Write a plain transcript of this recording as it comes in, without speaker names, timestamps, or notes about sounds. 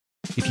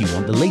If you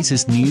want the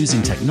latest news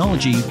in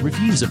technology,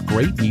 reviews of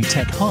great new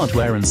tech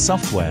hardware and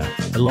software,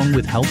 along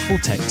with helpful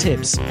tech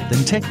tips,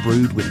 then Tech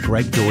Brewed with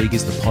Greg Doig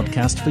is the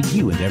podcast for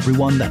you and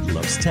everyone that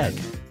loves tech.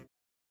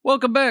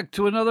 Welcome back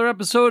to another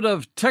episode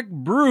of Tech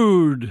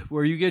Brewed,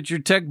 where you get your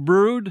tech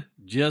brewed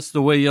just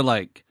the way you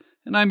like.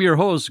 And I'm your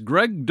host,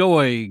 Greg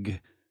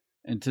Doig.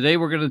 And today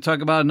we're going to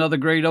talk about another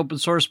great open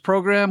source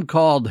program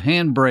called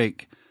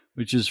Handbrake,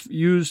 which is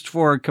used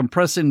for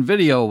compressing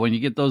video. When you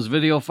get those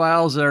video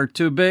files that are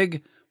too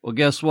big, well,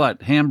 guess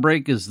what?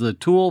 Handbrake is the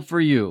tool for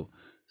you.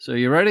 So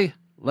you ready?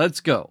 Let's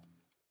go.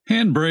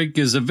 Handbrake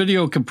is a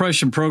video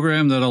compression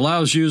program that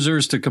allows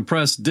users to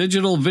compress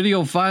digital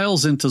video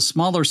files into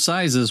smaller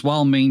sizes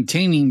while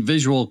maintaining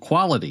visual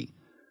quality.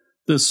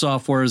 This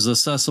software is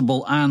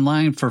accessible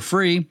online for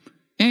free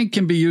and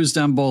can be used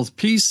on both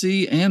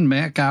PC and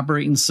Mac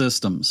operating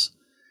systems.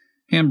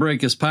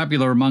 Handbrake is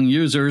popular among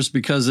users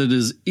because it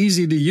is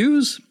easy to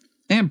use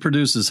and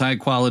produces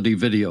high-quality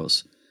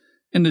videos.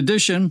 In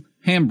addition,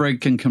 Handbrake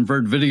can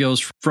convert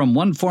videos from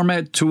one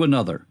format to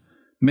another,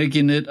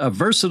 making it a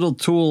versatile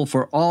tool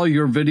for all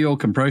your video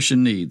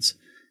compression needs.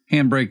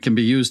 Handbrake can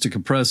be used to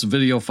compress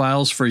video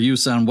files for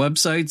use on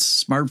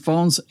websites,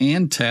 smartphones,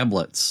 and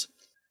tablets.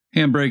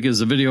 Handbrake is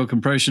a video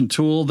compression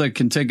tool that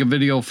can take a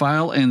video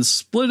file and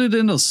split it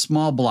into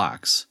small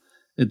blocks.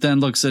 It then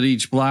looks at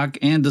each block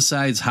and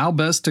decides how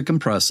best to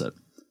compress it.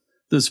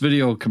 This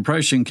video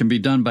compression can be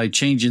done by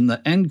changing the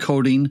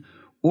encoding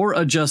or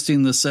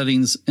adjusting the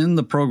settings in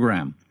the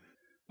program.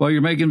 While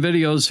you're making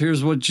videos,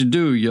 here's what you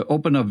do. You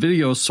open a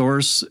video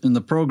source in the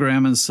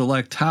program and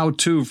select How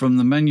To from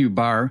the menu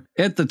bar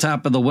at the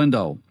top of the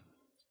window.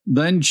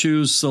 Then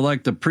choose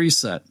Select a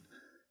Preset.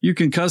 You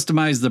can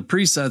customize the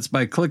presets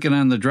by clicking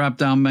on the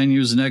drop-down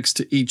menus next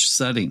to each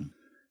setting.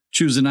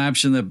 Choose an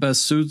option that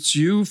best suits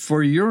you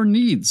for your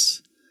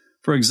needs.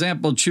 For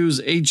example,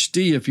 choose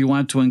HD if you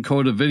want to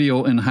encode a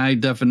video in high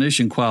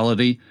definition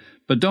quality,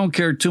 but don't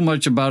care too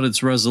much about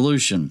its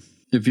resolution.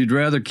 If you'd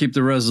rather keep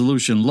the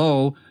resolution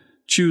low,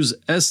 choose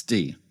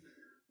SD.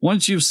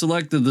 Once you've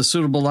selected the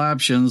suitable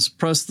options,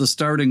 press the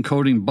Start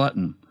Encoding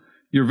button.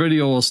 Your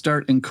video will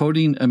start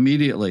encoding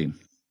immediately.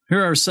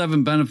 Here are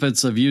 7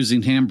 benefits of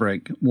using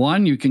Handbrake.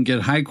 1. You can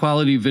get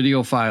high-quality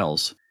video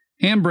files.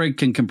 Handbrake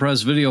can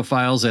compress video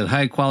files at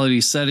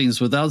high-quality settings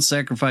without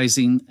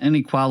sacrificing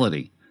any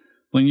quality.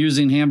 When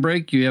using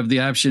Handbrake, you have the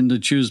option to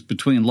choose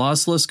between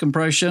lossless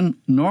compression,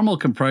 normal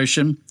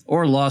compression,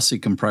 or lossy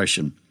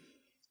compression.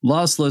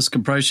 Lossless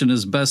compression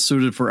is best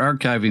suited for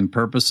archiving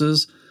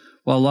purposes,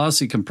 while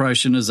lossy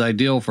compression is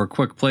ideal for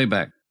quick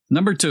playback.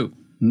 Number 2,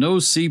 no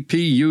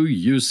CPU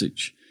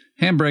usage.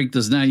 Handbrake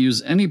does not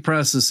use any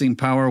processing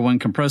power when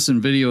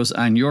compressing videos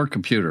on your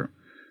computer.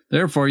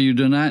 Therefore, you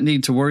do not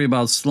need to worry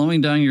about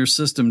slowing down your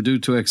system due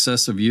to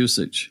excessive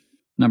usage.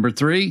 Number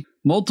 3,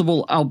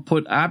 multiple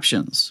output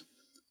options.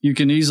 You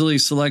can easily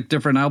select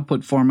different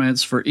output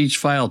formats for each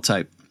file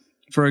type.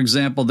 For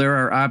example, there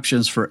are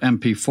options for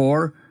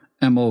MP4,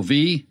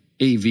 MOV,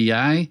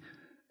 AVI,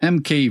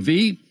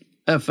 MKV,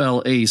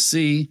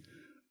 FLAC,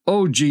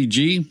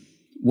 OGG,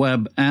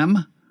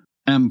 WebM,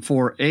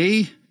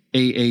 M4A,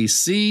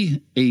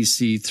 AAC,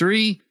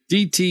 AC3,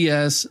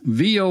 DTS,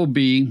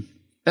 VOB,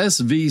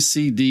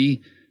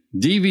 SVCD,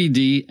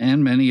 DVD,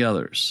 and many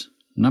others.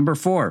 Number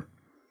 4,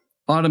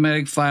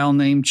 automatic file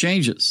name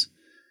changes.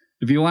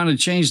 If you want to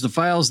change the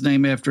file's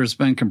name after it's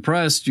been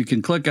compressed, you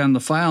can click on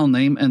the file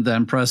name and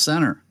then press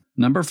Enter.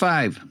 Number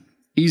 5,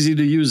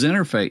 easy-to-use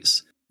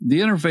interface. The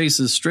interface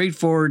is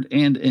straightforward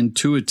and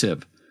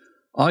intuitive.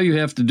 All you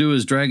have to do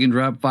is drag and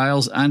drop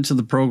files onto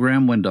the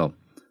program window.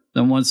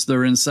 Then once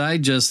they're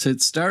inside, just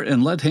hit Start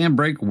and let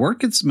Handbrake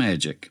work its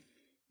magic.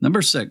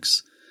 Number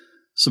 6,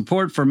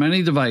 support for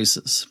many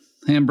devices.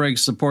 Handbrake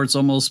supports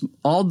almost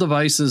all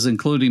devices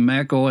including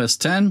Mac OS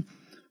X,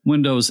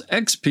 Windows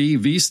XP,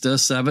 Vista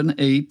 7,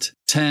 8,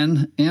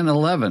 10, and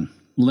 11,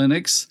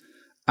 Linux,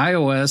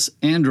 iOS,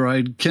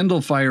 Android,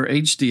 Kindle Fire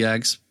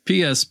HDX,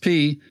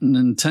 PSP,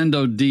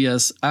 Nintendo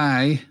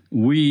DSi,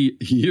 Wii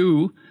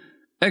U,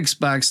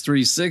 Xbox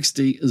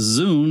 360,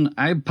 Zune,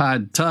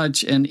 iPod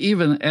Touch, and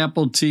even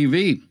Apple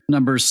TV.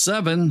 Number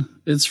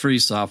 7, it's free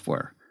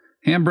software.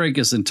 Handbrake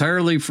is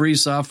entirely free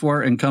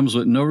software and comes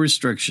with no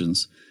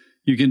restrictions.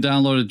 You can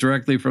download it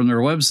directly from their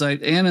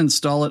website and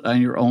install it on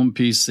your own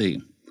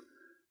PC.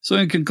 So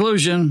in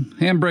conclusion,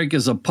 Handbrake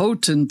is a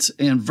potent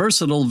and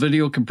versatile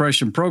video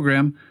compression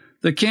program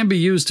that can be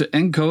used to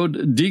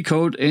encode,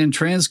 decode, and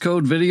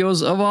transcode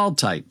videos of all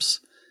types.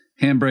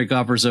 Handbrake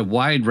offers a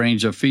wide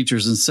range of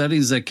features and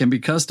settings that can be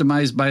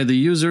customized by the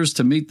users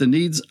to meet the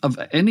needs of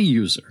any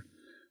user.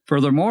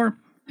 Furthermore,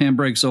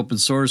 Handbrake's open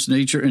source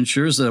nature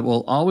ensures that it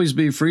will always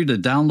be free to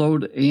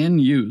download and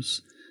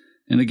use.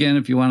 And again,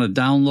 if you want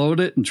to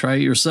download it and try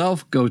it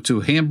yourself, go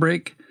to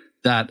handbrake.fr.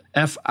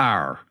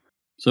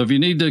 So if you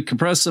need to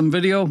compress some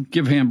video,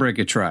 give Handbrake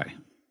a try.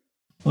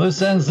 Well,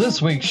 this ends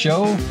this week's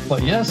show,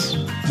 but yes,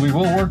 we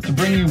will work to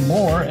bring you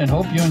more and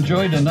hope you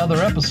enjoyed another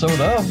episode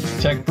of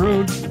Tech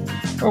Brewed,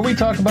 where we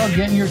talk about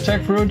getting your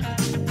tech brewed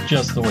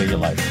just the way you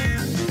like.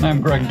 I'm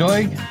Greg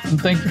Doig,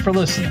 and thank you for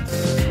listening.